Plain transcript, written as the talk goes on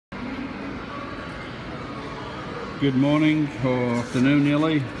Good morning or afternoon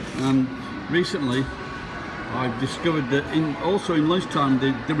nearly, and recently I've discovered that also in lunchtime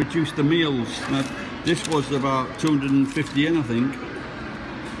they reduced the meals. Now, this was about 250 yen I think,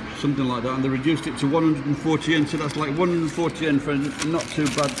 something like that, and they reduced it to 140 yen, so that's like 140 yen for a not too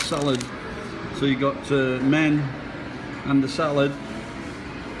bad salad. So you got men and the salad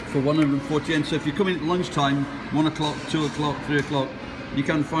for 140 yen. So if you come in at lunchtime, 1 o'clock, 2 o'clock, 3 o'clock, you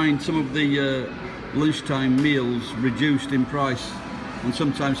can find some of the lunchtime meals reduced in price and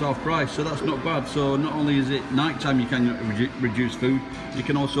sometimes half price, so that's not bad. So not only is it night time you can reduce food, you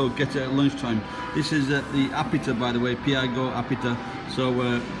can also get it at lunchtime. This is at the Apita, by the way, Piago Apita.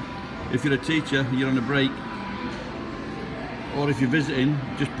 So if you're a teacher, you're on a break, or if you're visiting,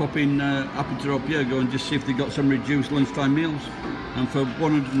 just pop in Apita or Piago and just see if they've got some reduced lunchtime meals. And for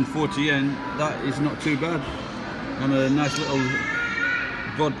 140 yen, that is not too bad. And a nice little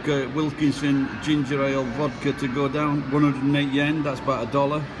vodka, Wilkinson ginger ale vodka to go down, 108 yen, that's about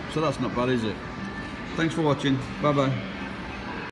 $1, so that's not bad, is it? Thanks for watching, bye bye.